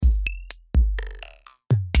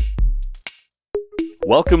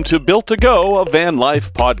Welcome to Built to Go, a van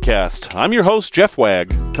life podcast. I'm your host, Jeff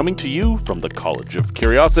Wagg, coming to you from the College of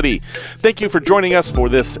Curiosity. Thank you for joining us for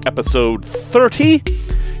this episode 30,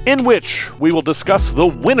 in which we will discuss the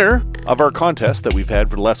winner of our contest that we've had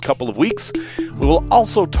for the last couple of weeks. We will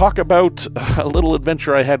also talk about a little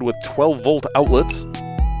adventure I had with 12-volt outlets,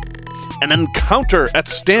 an encounter at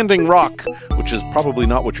Standing Rock, which is probably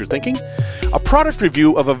not what you're thinking, a product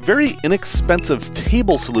review of a very inexpensive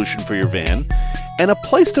table solution for your van, and a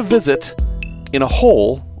place to visit in a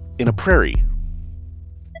hole in a prairie.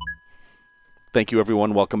 Thank you,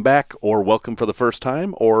 everyone. Welcome back, or welcome for the first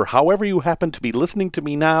time, or however you happen to be listening to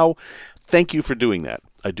me now. Thank you for doing that.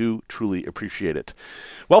 I do truly appreciate it.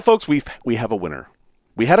 Well, folks, we have a winner.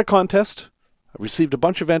 We had a contest. I received a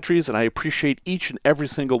bunch of entries, and I appreciate each and every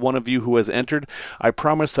single one of you who has entered. I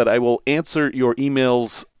promise that I will answer your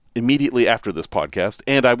emails immediately after this podcast,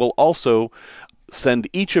 and I will also send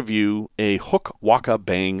each of you a Hook Waka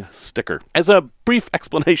Bang sticker. As a brief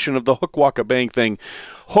explanation of the Hook Waka Bang thing,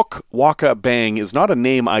 Hook Waka Bang is not a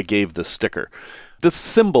name I gave the sticker. This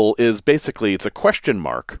symbol is basically, it's a question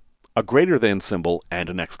mark, a greater than symbol, and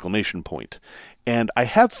an exclamation point. And I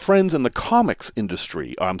have friends in the comics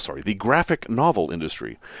industry, the graphic novel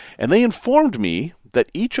industry, and they informed me that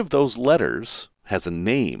each of those letters has a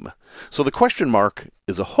name. So the question mark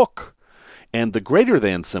is a hook, and the greater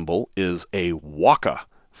than symbol is a waka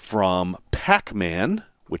from Pac-Man,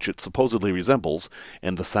 which it supposedly resembles,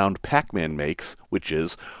 and the sound Pac-Man makes, which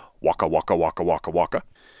is waka waka waka waka waka.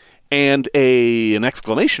 And an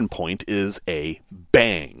exclamation point is a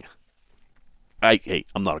bang.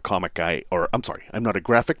 I'm not a comic guy, I'm not a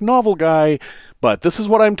graphic novel guy, but this is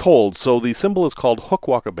what I'm told. So the symbol is called Hook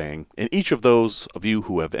Waka Bang, and each of those of you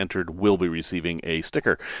who have entered will be receiving a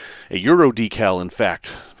sticker. A Euro decal, in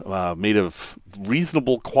fact, made of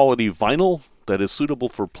reasonable quality vinyl that is suitable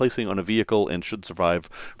for placing on a vehicle and should survive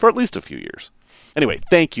for at least a few years. Anyway,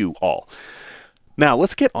 thank you all. Now,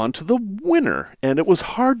 let's get on to the winner. And it was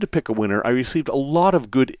hard to pick a winner. I received a lot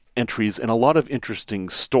of good entries and a lot of interesting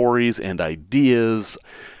stories and ideas.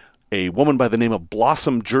 A woman by the name of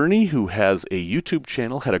Blossom Journey, who has a YouTube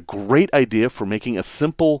channel, had a great idea for making a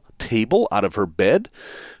simple table out of her bed.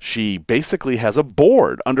 She basically has a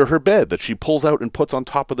board under her bed that she pulls out and puts on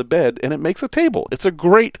top of the bed, and it makes a table. It's a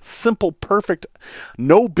great, simple, perfect,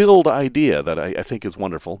 no-build idea that I think is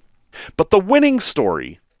wonderful. But the winning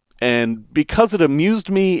story, and because it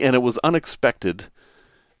amused me and it was unexpected,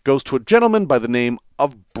 goes to a gentleman by the name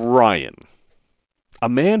of Brian, a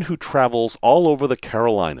man who travels all over the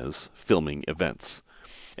Carolinas filming events.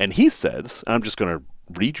 And he says, and I'm just going to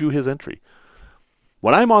read you his entry,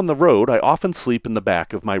 "When I'm on the road, I often sleep in the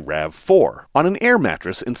back of my RAV4 on an air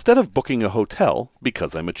mattress instead of booking a hotel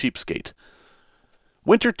because I'm a cheapskate.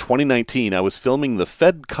 Winter 2019, I was filming the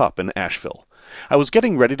Fed Cup in Asheville. I was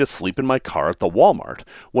getting ready to sleep in my car at the Walmart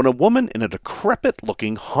when a woman in a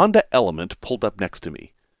decrepit-looking Honda Element pulled up next to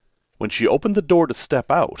me. When she opened the door to step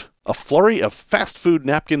out, a flurry of fast food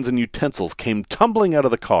napkins and utensils came tumbling out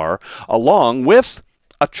of the car, along with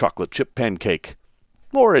a chocolate chip pancake.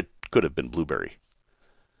 Or it could have been blueberry.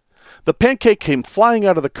 The pancake came flying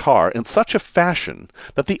out of the car in such a fashion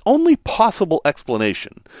that the only possible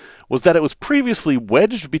explanation was that it was previously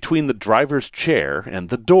wedged between the driver's chair and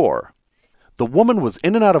the door. The woman was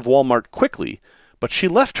in and out of Walmart quickly, but she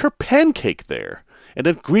left her pancake there and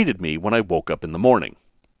had greeted me when I woke up in the morning.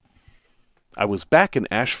 I was back in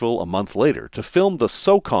Asheville a month later to film the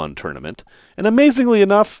SoCon tournament, and amazingly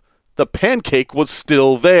enough, the pancake was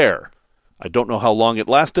still there. I don't know how long it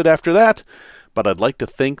lasted after that, but I'd like to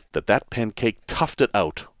think that pancake toughed it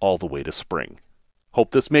out all the way to spring.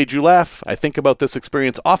 Hope this made you laugh. I think about this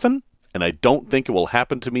experience often, and I don't think it will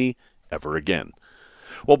happen to me ever again."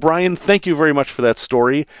 Well, Brian, thank you very much for that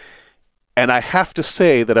story. And I have to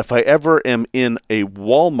say that if I ever am in a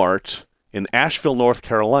Walmart in Asheville, North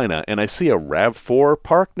Carolina, and I see a RAV4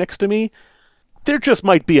 parked next to me, there just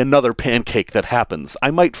might be another pancake that happens.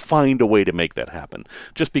 I might find a way to make that happen,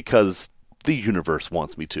 just because the universe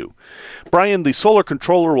wants me to. Brian, the solar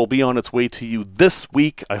controller will be on its way to you this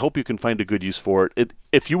week. I hope you can find a good use for it.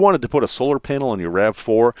 If you wanted to put a solar panel on your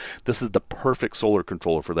RAV4, this is the perfect solar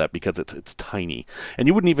controller for that because it's tiny. And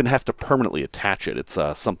you wouldn't even have to permanently attach it. It's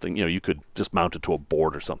something, you could just mount it to a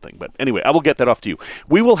board or something. But anyway, I will get that off to you.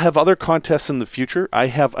 We will have other contests in the future. I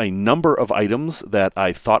have a number of items that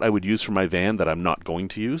I thought I would use for my van that I'm not going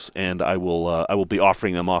to use, and I will be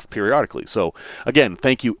offering them off periodically. So again,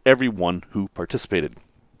 thank you everyone who participated.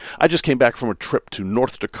 I just came back from a trip to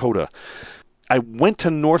North Dakota. I went to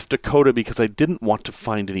North Dakota because I didn't want to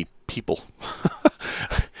find any people.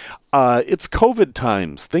 It's COVID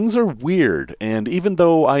times. Things are weird. And even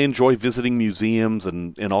though I enjoy visiting museums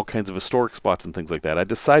and all kinds of historic spots and things like that, I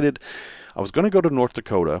decided I was going to go to North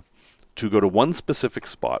Dakota to go to one specific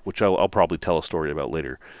spot, which I'll probably tell a story about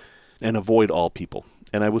later, and avoid all people.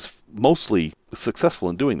 And I was mostly successful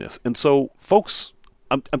in doing this. And so, folks,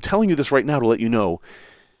 I'm telling you this right now to let you know,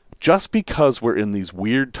 just because we're in these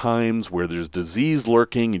weird times where there's disease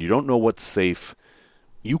lurking and you don't know what's safe,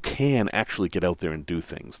 you can actually get out there and do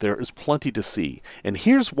things. There is plenty to see. And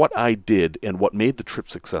here's what I did and what made the trip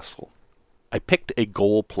successful. I picked a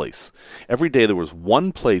goal place. Every day there was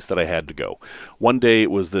one place that I had to go. One day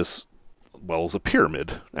it was this, well, it was a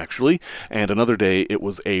pyramid, actually, and another day it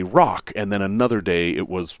was a rock, and then another day it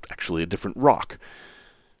was actually a different rock.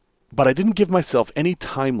 But I didn't give myself any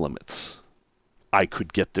time limits. I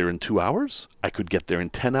could get there in 2 hours. I could get there in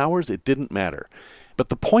 10 hours. It didn't matter. But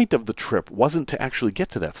the point of the trip wasn't to actually get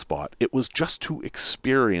to that spot. It was just to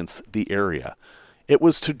experience the area. It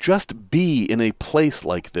was to just be in a place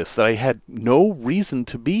like this that I had no reason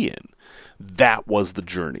to be in. That was the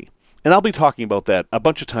journey. And I'll be talking about that a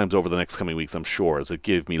bunch of times over the next coming weeks, I'm sure, as it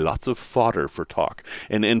gave me lots of fodder for talk.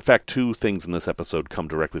 And in fact, 2 things in this episode come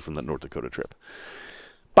directly from that North Dakota trip.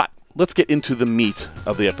 But let's get into the meat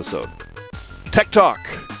of the episode. Tech Talk.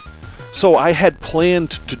 So I had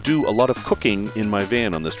planned to do a lot of cooking in my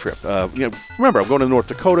van on this trip. Remember, I'm going to North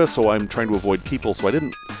Dakota, so I'm trying to avoid people, so I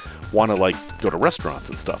didn't want to go to restaurants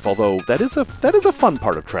and stuff. Although that is a fun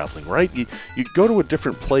part of traveling, right? You go to a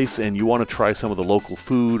different place and you want to try some of the local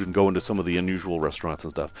food and go into some of the unusual restaurants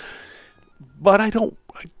and stuff. But I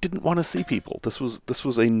didn't want to see people. This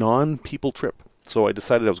was a non-people trip. So I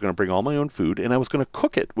decided I was going to bring all my own food, and I was going to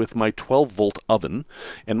cook it with my 12-volt oven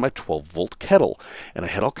and my 12-volt kettle. And I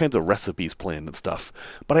had all kinds of recipes planned and stuff.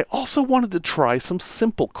 But I also wanted to try some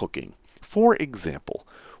simple cooking. For example,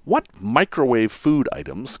 what microwave food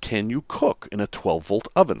items can you cook in a 12-volt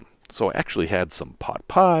oven? So I actually had some pot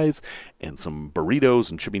pies and some burritos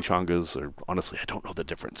and chimichangas. Or honestly, I don't know the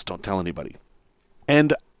difference. Don't tell anybody.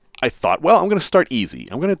 And I thought, well, I'm going to start easy.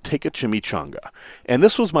 I'm going to take a chimichanga. And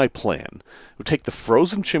this was my plan. I would take the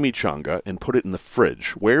frozen chimichanga and put it in the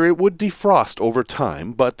fridge, where it would defrost over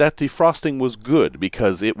time, but that defrosting was good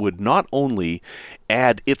because it would not only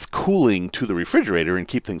add its cooling to the refrigerator and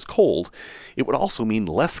keep things cold, it would also mean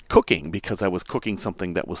less cooking because I was cooking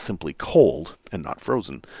something that was simply cold and not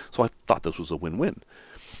frozen. So I thought this was a win-win.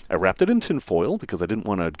 I wrapped it in tin foil because I didn't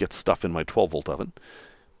want to get stuff in my 12-volt oven,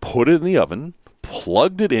 put it in the oven,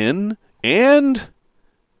 plugged it in, and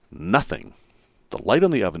nothing. The light on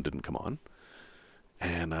the oven didn't come on.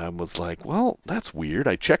 And I was like, well, that's weird.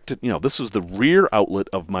 I checked it. This is the rear outlet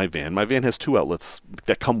of my van. My van has 2 outlets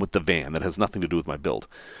that come with the van. That has nothing to do with my build.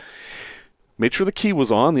 Made sure the key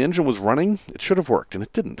was on. The engine was running. It should have worked, and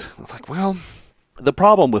it didn't. I was like, well, the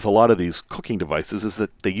problem with a lot of these cooking devices is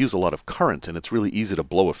that they use a lot of current, and it's really easy to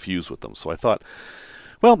blow a fuse with them. So I thought,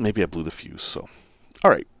 well, maybe I blew the fuse. So,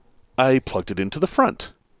 all right. I plugged it into the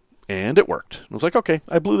front, and it worked. I was like, okay,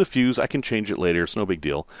 I blew the fuse. I can change it later. It's no big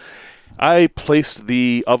deal. I placed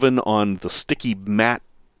the oven on the sticky mat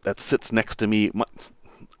that sits next to me.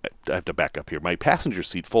 I have to back up here. My passenger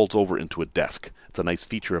seat folds over into a desk. It's a nice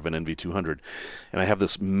feature of an NV200. And I have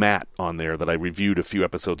this mat on there that I reviewed a few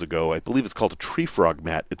episodes ago. I believe it's called a tree frog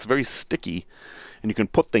mat. It's very sticky, and you can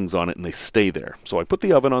put things on it, and they stay there. So I put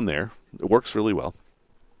the oven on there. It works really well.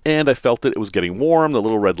 And I felt it was getting warm, the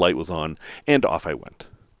little red light was on, and off I went.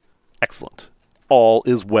 Excellent. All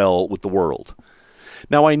is well with the world.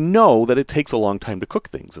 Now, I know that it takes a long time to cook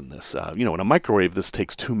things in this. In a microwave, this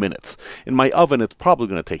takes 2 minutes. In my oven, it's probably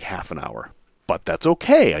going to take half an hour. But that's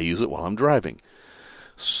okay. I use it while I'm driving.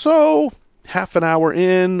 So, half an hour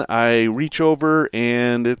in, I reach over,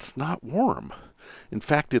 and it's not warm. In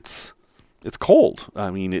fact, it's cold. I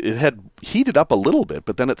mean, it had heated up a little bit,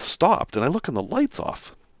 but then it stopped, and I look and the light's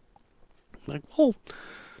off. Like, well,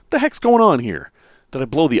 what the heck's going on here? Did I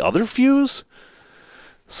blow the other fuse?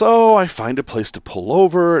 So I find a place to pull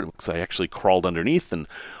over. I actually crawled underneath and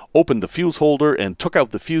opened the fuse holder and took out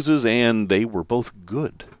the fuses, and they were both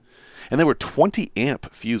good. And they were 20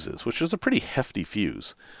 amp fuses, which is a pretty hefty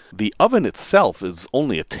fuse. The oven itself is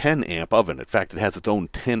only a 10 amp oven. In fact, it has its own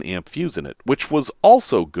 10 amp fuse in it, which was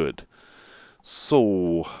also good.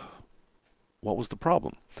 So what was the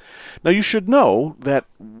problem? Now, you should know that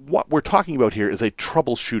what we're talking about here is a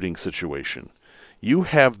troubleshooting situation. You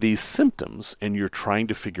have these symptoms, and you're trying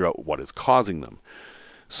to figure out what is causing them.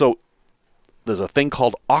 So there's a thing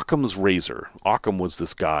called Occam's razor. Occam was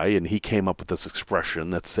this guy, and he came up with this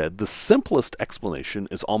expression that said the simplest explanation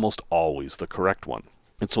is almost always the correct one.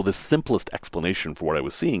 And so the simplest explanation for what I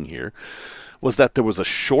was seeing here was that there was a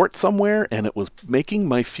short somewhere and it was making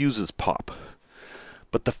my fuses pop.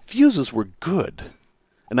 But the fuses were good.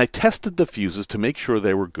 And I tested the fuses to make sure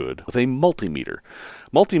they were good with a multimeter.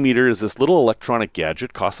 Multimeter is this little electronic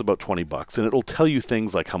gadget, costs about $20, and it'll tell you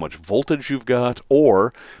things like how much voltage you've got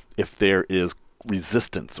or if there is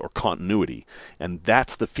resistance or continuity. And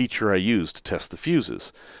that's the feature I use to test the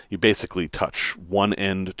fuses. You basically touch one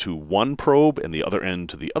end to one probe and the other end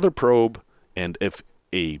to the other probe, and if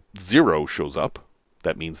a 0 shows up,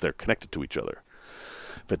 that means they're connected to each other.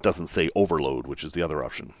 If it doesn't say overload, which is the other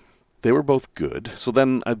option. They were both good. So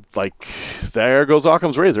then there goes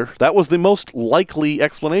Occam's razor. That was the most likely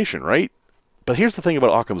explanation, right? But here's the thing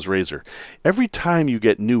about Occam's razor. Every time you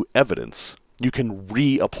get new evidence, you can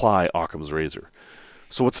reapply Occam's razor.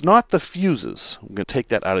 So it's not the fuses. I'm going to take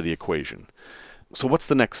that out of the equation. So what's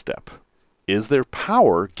the next step? Is there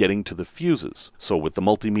power getting to the fuses? So with the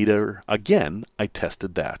multimeter, again, I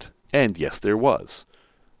tested that. And yes, there was.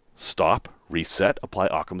 Stop, reset, apply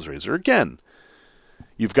Occam's razor again.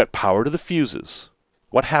 You've got power to the fuses.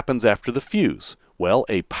 What happens after the fuse? Well,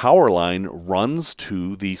 a power line runs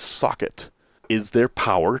to the socket. Is there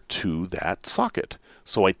power to that socket?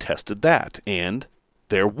 So I tested that, and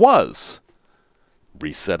there was.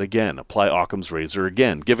 Reset again. Apply Occam's razor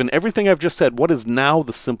again. Given everything I've just said, what is now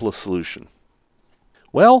the simplest solution?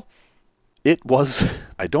 Well, it was,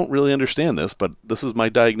 I don't really understand this, but this is my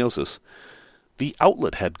diagnosis. The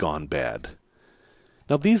outlet had gone bad.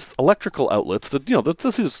 Now, these electrical outlets,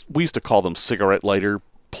 we used to call them cigarette lighter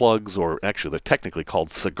plugs, or actually they're technically called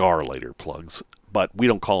cigar lighter plugs, but we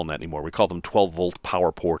don't call them that anymore. We call them 12-volt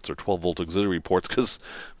power ports or 12-volt auxiliary ports because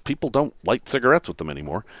people don't light cigarettes with them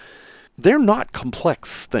anymore. They're not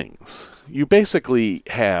complex things. You basically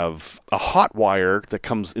have a hot wire that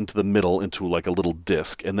comes into the middle into like a little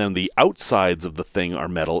disc, and then the outsides of the thing are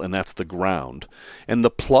metal, and that's the ground. And the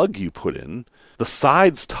plug you put in, the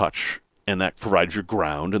sides touch, and that provides your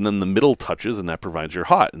ground, and then the middle touches, and that provides your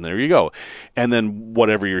hot, and there you go. And then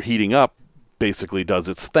whatever you're heating up basically does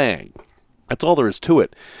its thing. That's all there is to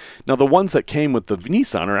it. Now, the ones that came with the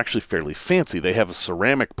Nissan are actually fairly fancy. They have a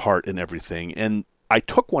ceramic part and everything, and I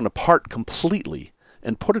took one apart completely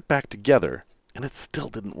and put it back together, and it still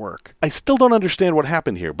didn't work. I still don't understand what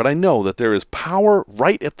happened here, but I know that there is power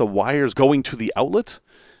right at the wires going to the outlet,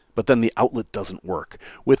 but then the outlet doesn't work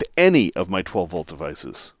with any of my 12-volt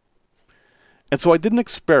devices. And so I did an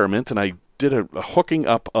experiment, and I did a hooking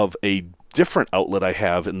up of a different outlet I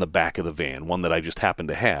have in the back of the van, one that I just happened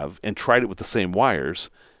to have, and tried it with the same wires,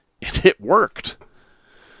 and it worked.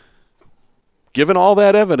 Given all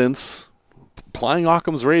that evidence, applying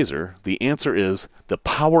Occam's razor, the answer is the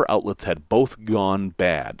power outlets had both gone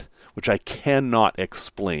bad, which I cannot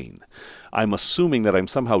explain. I'm assuming that I'm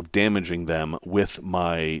somehow damaging them with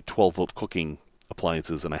my 12-volt cooking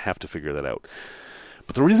appliances, and I have to figure that out.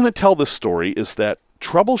 But the reason I tell this story is that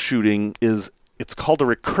troubleshooting it's called a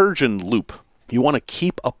recursion loop. You want to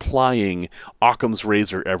keep applying Occam's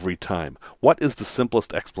razor every time. What is the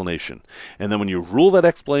simplest explanation? And then when you rule that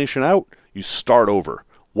explanation out, you start over.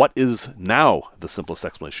 What is now the simplest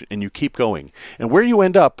explanation? And you keep going. And where you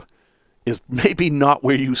end up is maybe not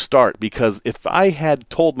where you start, because if I had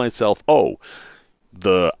told myself,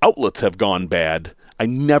 the outlets have gone bad, I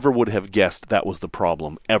never would have guessed that was the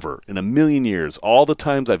problem, ever. In a million years, all the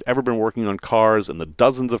times I've ever been working on cars and the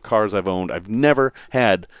dozens of cars I've owned, I've never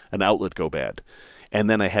had an outlet go bad. And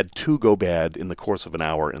then I had 2 go bad in the course of an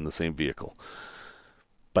hour in the same vehicle.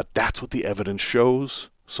 But that's what the evidence shows,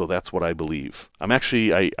 so that's what I believe.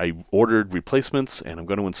 I ordered replacements, and I'm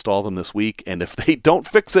going to install them this week, and if they don't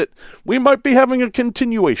fix it, we might be having a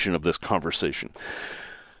continuation of this conversation.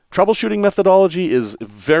 Troubleshooting methodology is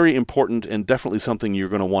very important and definitely something you're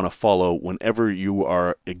going to want to follow whenever you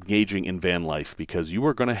are engaging in van life, because you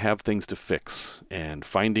are going to have things to fix, and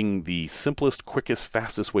finding the simplest, quickest,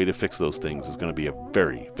 fastest way to fix those things is going to be a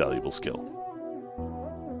very valuable skill.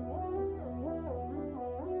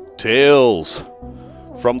 Tales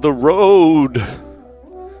from the road.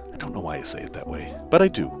 I don't know why I say it that way, but I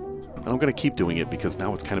do. And I'm going to keep doing it because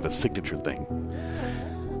now it's kind of a signature thing.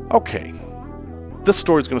 Okay. This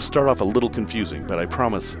story is going to start off a little confusing, but I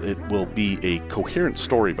promise it will be a coherent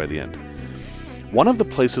story by the end. One of the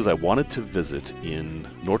places I wanted to visit in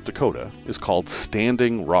North Dakota is called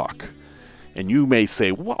Standing Rock. And you may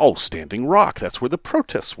say, whoa, Standing Rock, that's where the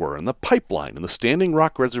protests were, and the pipeline, and the Standing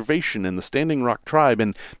Rock Reservation, and the Standing Rock Tribe,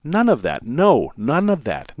 and none of that. No, none of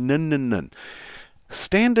that. None.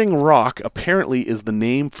 Standing Rock apparently is the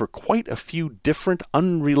name for quite a few different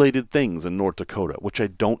unrelated things in North Dakota, which I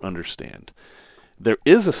don't understand. There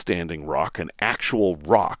is a Standing Rock, an actual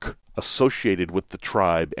rock, associated with the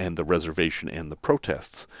tribe and the reservation and the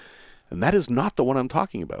protests. And that is not the one I'm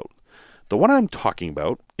talking about. The one I'm talking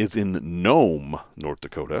about is in Nome, North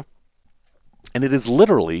Dakota. And it is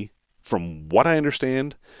literally, from what I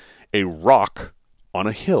understand, a rock on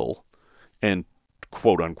a hill, and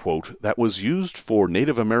quote unquote, that was used for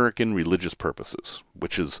Native American religious purposes,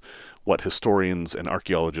 which is what historians and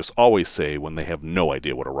archaeologists always say when they have no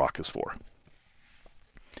idea what a rock is for.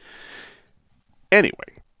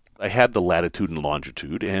 Anyway, I had the latitude and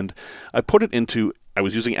longitude, and I put it into, I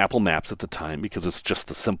was using Apple Maps at the time because it's just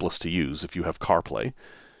the simplest to use if you have CarPlay.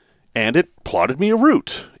 And it plotted me a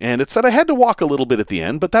route. And it said I had to walk a little bit at the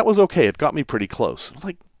end, but that was okay. It got me pretty close. I was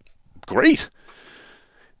like, great.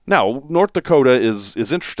 Now, North Dakota is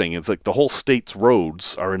interesting. It's like the whole state's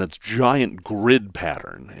roads are in its giant grid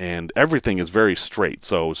pattern, and everything is very straight.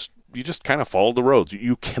 So you just kind of follow the roads.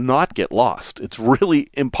 You cannot get lost. It's really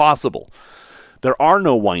impossible. There are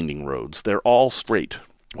no winding roads. They're all straight.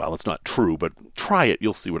 Well, it's not true, but try it.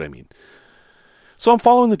 You'll see what I mean. So I'm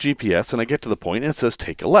following the GPS, and I get to the point, and it says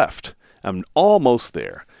take a left. I'm almost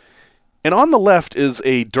there. And on the left is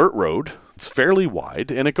a dirt road. It's fairly wide,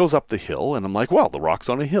 and it goes up the hill, and I'm like, well, the rock's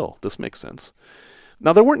on a hill. This makes sense.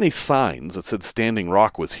 Now, there weren't any signs that said Standing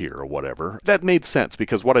Rock was here or whatever. That made sense,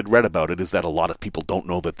 because what I'd read about it is that a lot of people don't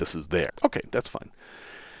know that this is there. Okay, that's fine.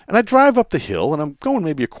 And I drive up the hill, and I'm going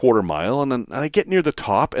maybe a quarter mile, and then I get near the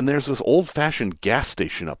top, and there's this old-fashioned gas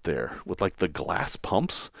station up there with, like, the glass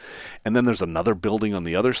pumps. And then there's another building on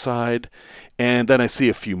the other side. And then I see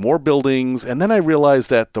a few more buildings, and then I realize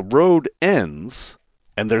that the road ends,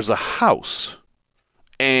 and there's a house,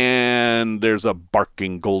 and there's a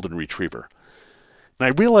barking golden retriever. And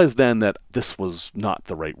I realized then that this was not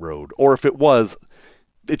the right road, or if it was,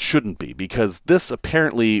 it shouldn't be, because this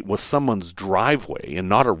apparently was someone's driveway and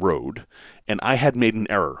not a road, and I had made an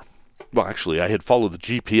error. Well, actually, I had followed the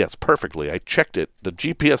GPS perfectly. I checked it. The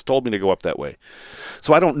GPS told me to go up that way.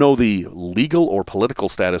 So I don't know the legal or political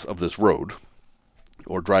status of this road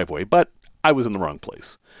or driveway, but I was in the wrong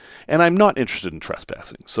place. And I'm not interested in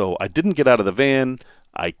trespassing. So I didn't get out of the van.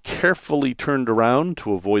 I carefully turned around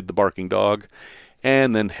to avoid the barking dog,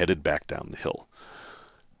 and then headed back down the hill.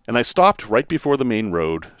 And I stopped right before the main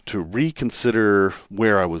road to reconsider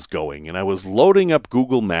where I was going. And I was loading up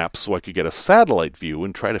Google Maps so I could get a satellite view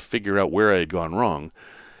and try to figure out where I had gone wrong.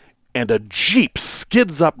 And a Jeep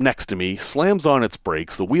skids up next to me, slams on its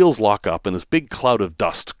brakes, the wheels lock up, and this big cloud of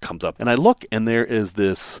dust comes up. And I look, and there is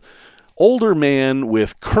this older man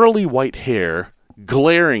with curly white hair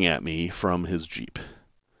glaring at me from his Jeep.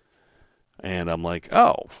 And I'm like,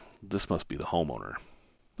 oh, this must be the homeowner.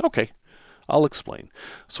 Okay. I'll explain.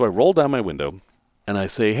 So I roll down my window, and I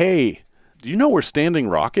say, hey, do you know where Standing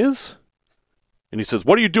Rock is? And he says,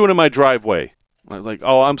 what are you doing in my driveway? And I was like,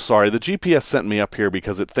 oh, I'm sorry. The GPS sent me up here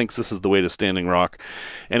because it thinks this is the way to Standing Rock,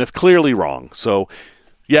 and it's clearly wrong. So,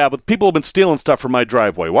 yeah, but people have been stealing stuff from my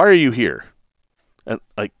driveway. Why are you here? And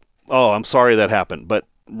like, oh, I'm sorry that happened. But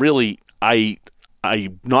really, I'm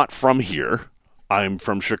not from here. I'm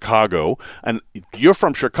from Chicago. And you're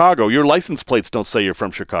from Chicago. Your license plates don't say you're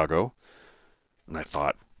from Chicago. And I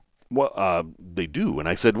thought, well, they do. And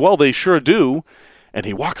I said, well, they sure do. And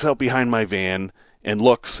he walks out behind my van and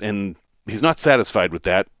looks, and he's not satisfied with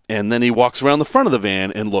that. And then he walks around the front of the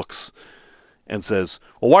van and looks and says,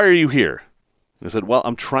 well, why are you here? And I said, well,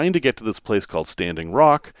 I'm trying to get to this place called Standing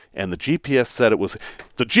Rock, and the GPS said it was.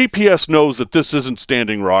 The GPS knows that this isn't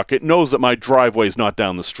Standing Rock. It knows that my driveway is not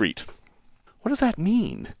down the street. What does that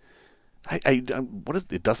mean?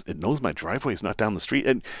 It knows my driveway is not down the street.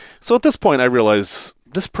 And so at this point, I realize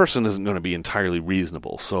this person isn't going to be entirely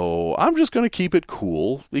reasonable. So I'm just going to keep it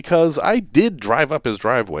cool, because I did drive up his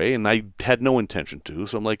driveway and I had no intention to.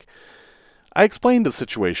 So I'm like, I explained the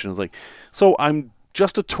situation. I was like, so I'm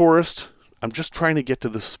just a tourist. I'm just trying to get to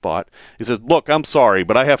this spot. He says, look, I'm sorry,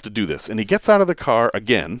 but I have to do this. And he gets out of the car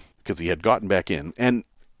again, because he had gotten back in, and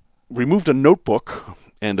removed a notebook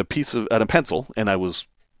and a pencil. And I was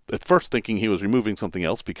at first thinking he was removing something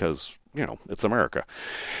else because, it's America.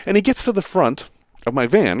 And he gets to the front of my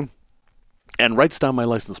van and writes down my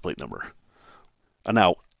license plate number.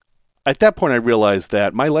 Now, at that point I realized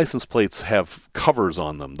that my license plates have covers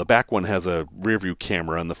on them. The back one has a rear view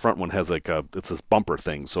camera, and the front one has it's this bumper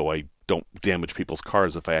thing, so I don't damage people's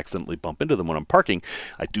cars if I accidentally bump into them when I'm parking.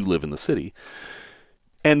 I do live in the city.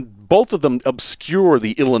 And both of them obscure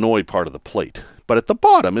the Illinois part of the plate. But at the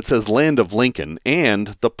bottom, it says Land of Lincoln, and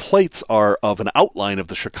the plates are of an outline of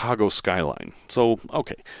the Chicago skyline. So,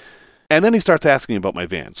 okay. And then he starts asking about my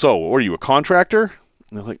van. So, are you a contractor?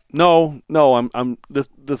 And I was like, no, I'm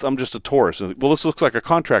just a tourist. Like, well, this looks like a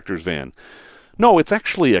contractor's van. No, it's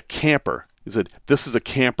actually a camper. He said, "This is a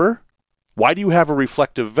camper. Why do you have a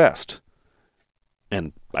reflective vest?"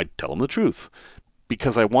 And I tell him the truth.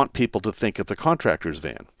 Because I want people to think it's a contractor's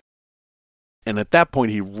van. And at that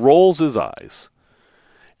point, he rolls his eyes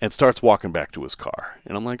and starts walking back to his car.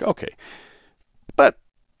 And I'm like, okay. But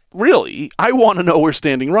really, I want to know where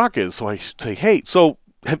Standing Rock is. So I say, hey, so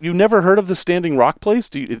have you never heard of the Standing Rock place?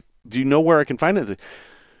 Do you know where I can find it?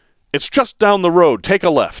 It's just down the road. Take a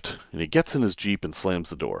left. And he gets in his Jeep and slams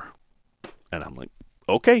the door. And I'm like,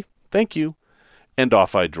 okay, thank you. And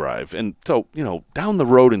off I drive. And so, down the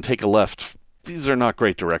road and take a left, these are not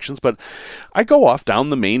great directions, but I go off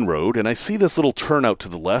down the main road and I see this little turnout to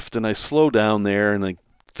the left and I slow down there and I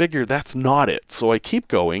figure that's not it. So I keep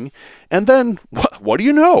going. And then, what do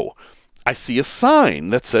you know? I see a sign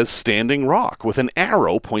that says Standing Rock with an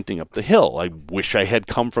arrow pointing up the hill. I wish I had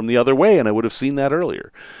come from the other way and I would have seen that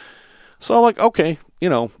earlier. So I'm like, okay,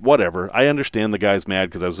 whatever. I understand the guy's mad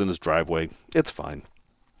because I was in his driveway. It's fine.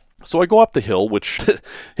 So I go up the hill, which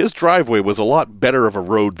his driveway was a lot better of a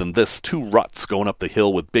road than this. 2 ruts going up the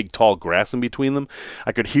hill with big tall grass in between them.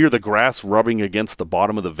 I could hear the grass rubbing against the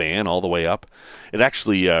bottom of the van all the way up. It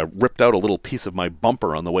actually ripped out a little piece of my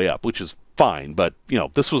bumper on the way up, which is fine. But,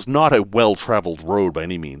 this was not a well-traveled road by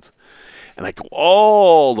any means. And I go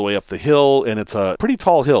all the way up the hill, and it's a pretty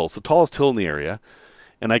tall hill. It's the tallest hill in the area.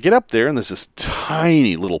 And I get up there, and there's this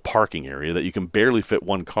tiny little parking area that you can barely fit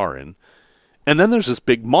one car in. And then there's this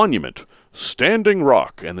big monument, Standing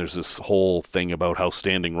Rock. And there's this whole thing about how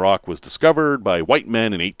Standing Rock was discovered by white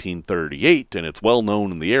men in 1838. And it's well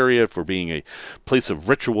known in the area for being a place of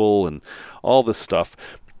ritual and all this stuff.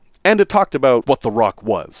 And it talked about what the rock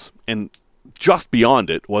was. And just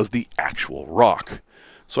beyond it was the actual rock.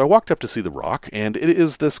 So I walked up to see the rock. And it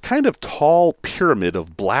is this kind of tall pyramid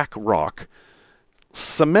of black rock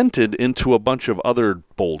cemented into a bunch of other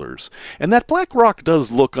boulders. And that black rock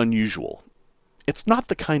does look unusual. It's not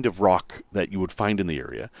the kind of rock that you would find in the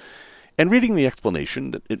area. And reading the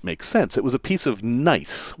explanation, it makes sense. It was a piece of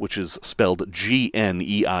gneiss, which is spelled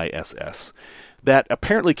Gneiss, that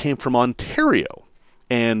apparently came from Ontario.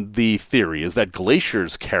 And the theory is that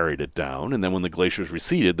glaciers carried it down, and then when the glaciers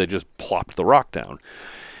receded, they just plopped the rock down.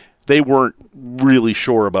 They weren't really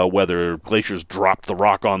sure about whether glaciers dropped the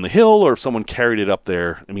rock on the hill or if someone carried it up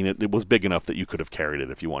there. I mean, it was big enough that you could have carried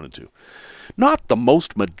it if you wanted to. Not the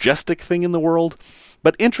most majestic thing in the world,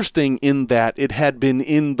 but interesting in that it had been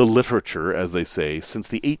in the literature, as they say, since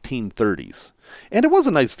the 1830s. And it was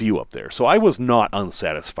a nice view up there, so I was not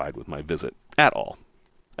unsatisfied with my visit at all.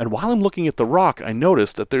 And while I'm looking at the rock, I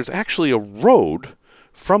noticed that there's actually a road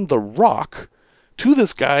from the rock to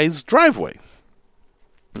this guy's driveway.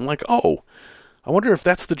 I'm like, oh, I wonder if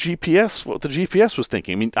that's the GPS, what the GPS was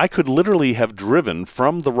thinking. I mean, I could literally have driven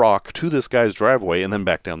from the rock to this guy's driveway and then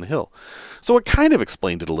back down the hill. So it kind of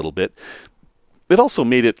explained it a little bit. It also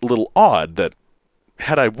made it a little odd that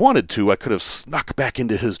had I wanted to, I could have snuck back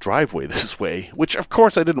into his driveway this way, which of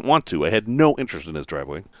course I didn't want to. I had no interest in his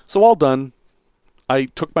driveway. So all done. I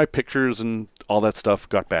took my pictures and all that stuff,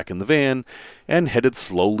 got back in the van, and headed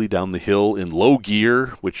slowly down the hill in low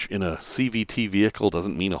gear, which in a CVT vehicle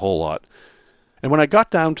doesn't mean a whole lot. And when I got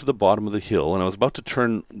down to the bottom of the hill and I was about to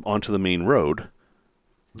turn onto the main road,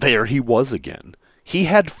 there he was again. He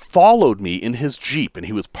had followed me in his Jeep, and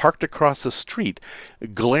he was parked across the street,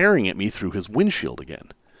 glaring at me through his windshield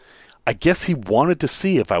again. I guess he wanted to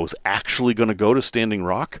see if I was actually going to go to Standing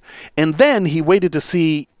Rock, and then he waited to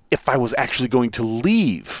see if I was actually going to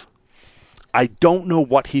leave. I don't know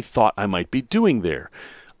what he thought I might be doing there.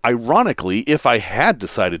 Ironically, if I had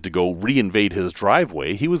decided to go reinvade his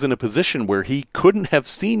driveway, he was in a position where he couldn't have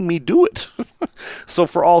seen me do it. So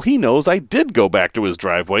for all he knows, I did go back to his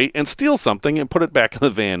driveway and steal something and put it back in the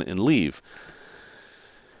van and leave.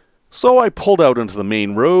 So I pulled out onto the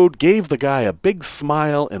main road, gave the guy a big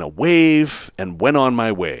smile and a wave, and went on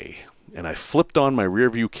my way. And I flipped on my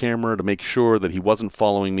rearview camera to make sure that he wasn't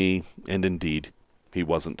following me, and indeed, he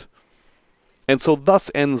wasn't. And so thus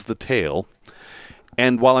ends the tale.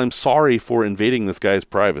 And while I'm sorry for invading this guy's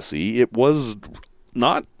privacy, it was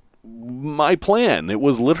not my plan. It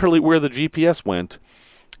was literally where the GPS went,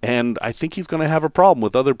 and I think he's going to have a problem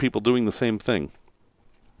with other people doing the same thing.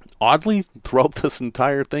 Oddly, throughout this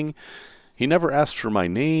entire thing, he never asked for my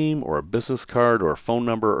name or a business card or a phone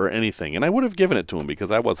number or anything, and I would have given it to him because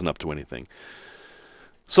I wasn't up to anything.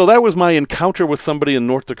 So that was my encounter with somebody in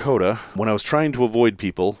North Dakota when I was trying to avoid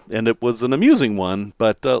people, and it was an amusing one,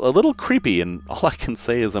 but a little creepy, and all I can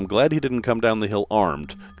say is I'm glad he didn't come down the hill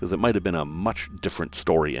armed, because it might have been a much different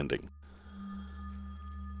story ending.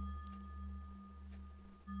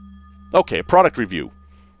 Okay, product review.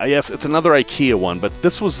 Yes, it's another IKEA one, but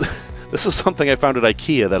this was This is something I found at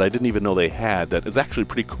IKEA that I didn't even know they had that is actually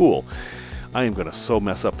pretty cool. I am going to so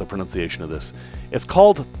mess up the pronunciation of this. It's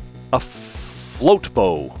called a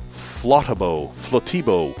floatbow, flottabo,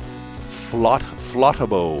 flotibo,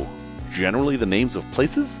 flottabo. Generally the names of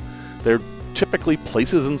places. They're typically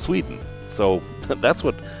places in Sweden. So that's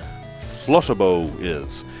what flottabo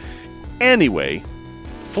is. Anyway,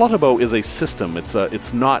 flottabo is a system.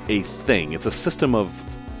 It's not a thing. It's a system of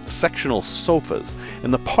sectional sofas.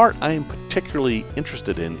 And the part I am particularly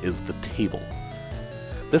interested in is the table.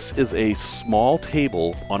 This is a small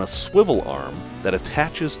table on a swivel arm that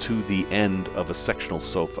attaches to the end of a sectional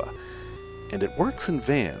sofa. And it works in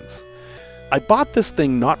vans. I bought this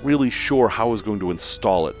thing not really sure how I was going to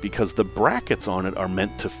install it because the brackets on it are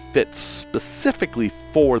meant to fit specifically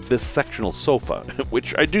for this sectional sofa,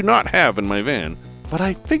 which I do not have in my van. But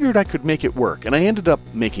I figured I could make it work, and I ended up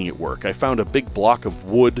making it work. I found a big block of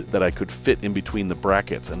wood that I could fit in between the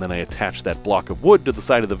brackets, and then I attached that block of wood to the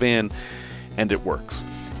side of the van, and it works.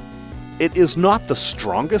 It is not the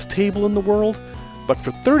strongest table in the world, but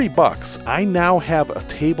for $30, I now have a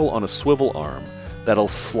table on a swivel arm that'll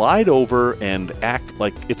slide over and act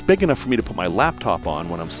like it's big enough for me to put my laptop on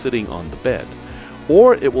when I'm sitting on the bed.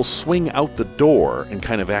 Or it will swing out the door and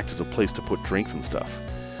kind of act as a place to put drinks and stuff.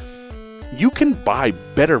 You can buy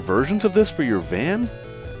better versions of this for your van,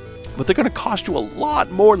 but they're going to cost you a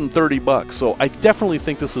lot more than $30. So I definitely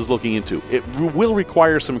think this is looking into. It will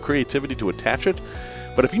require some creativity to attach it,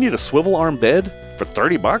 but if you need a swivel arm bed for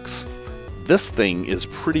 $30, this thing is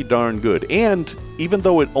pretty darn good. And even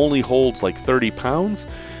though it only holds like 30 pounds,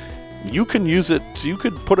 you can use it, you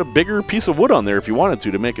could put a bigger piece of wood on there if you wanted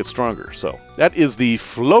to make it stronger. So that is the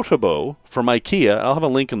Floatabo from IKEA. I'll have a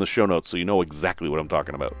link in the show notes so you know exactly what I'm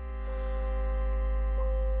talking about.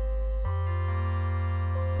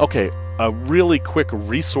 Okay, a really quick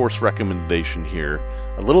resource recommendation here,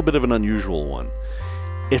 a little bit of an unusual one.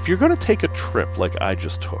 If you're going to take a trip like I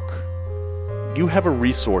just took, you have a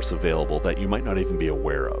resource available that you might not even be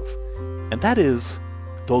aware of. And that is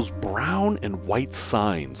those brown and white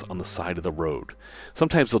signs on the side of the road.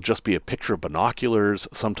 Sometimes they'll just be a picture of binoculars.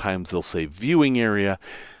 Sometimes they'll say viewing area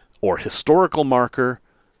or historical marker.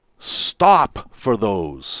 Stop for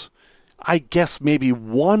those. I guess maybe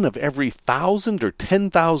one of every 1,000 or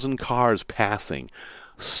 10,000 cars passing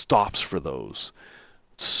stops for those.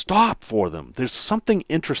 Stop for them. There's something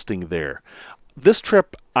interesting there. This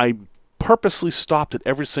trip, I purposely stopped at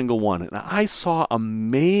every single one, and I saw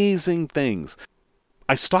amazing things.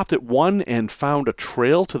 I stopped at one and found a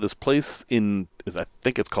trail to this place in, I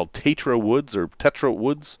think it's called Tetra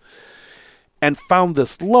Woods, and found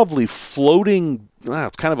this lovely floating,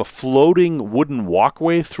 it's kind of a floating wooden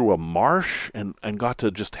walkway through a marsh, and got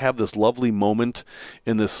to just have this lovely moment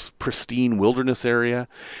in this pristine wilderness area.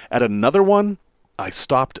 At another one, I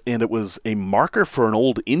stopped, and it was a marker for an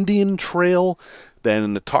old Indian trail.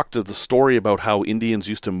 Then it talked to the story about how Indians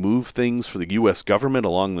used to move things for the U.S. government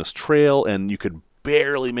along this trail, and you could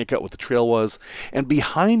barely make out what the trail was. And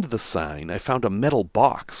behind the sign, I found a metal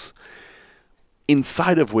box,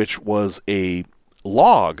 inside of which was a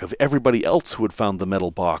log of everybody else who had found the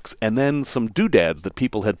metal box, and then some doodads that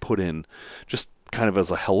people had put in, just kind of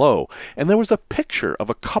as a hello. And there was a picture of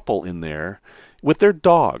a couple in there with their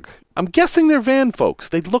dog. I'm guessing they're van folks.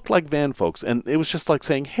 They looked like van folks. And it was just like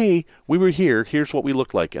saying, hey, we were here. Here's what we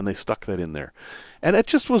look like. And they stuck that in there. And it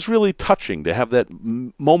just was really touching to have that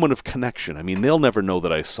moment of connection. I mean, they'll never know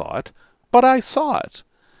that I saw it, but I saw it.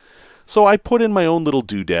 So I put in my own little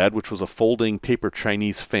doodad, which was a folding paper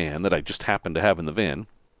Chinese fan that I just happened to have in the van,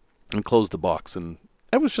 and closed the box. And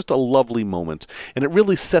it was just a lovely moment. And it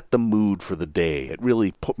really set the mood for the day. It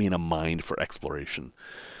really put me in a mind for exploration.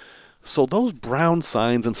 So those brown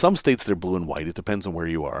signs, in some states they're blue and white, it depends on where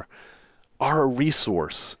you are a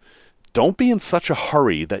resource. Don't be in such a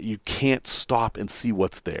hurry that you can't stop and see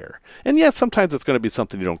what's there. And yes, sometimes it's going to be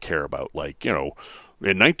something you don't care about, like, in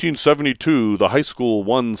 1972, the high school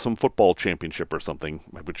won some football championship or something,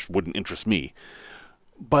 which wouldn't interest me.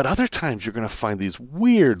 But other times you're going to find these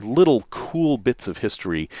weird little cool bits of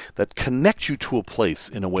history that connect you to a place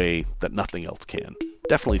in a way that nothing else can.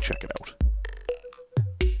 Definitely check it out.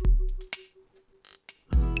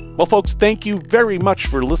 Well, folks, thank you very much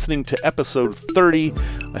for listening to episode 30.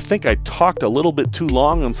 I think I talked a little bit too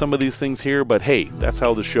long on some of these things here, but hey, that's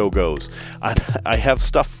how the show goes. I have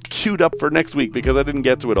stuff queued up for next week because I didn't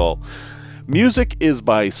get to it all. Music is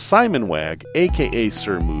by Simon Wag, a.k.a.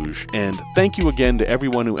 Sir Mooj, and thank you again to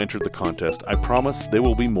everyone who entered the contest. I promise there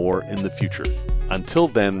will be more in the future. Until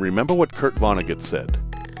then, remember what Kurt Vonnegut said.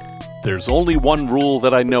 There's only one rule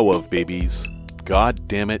that I know of, babies. God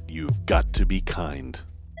damn it, you've got to be kind.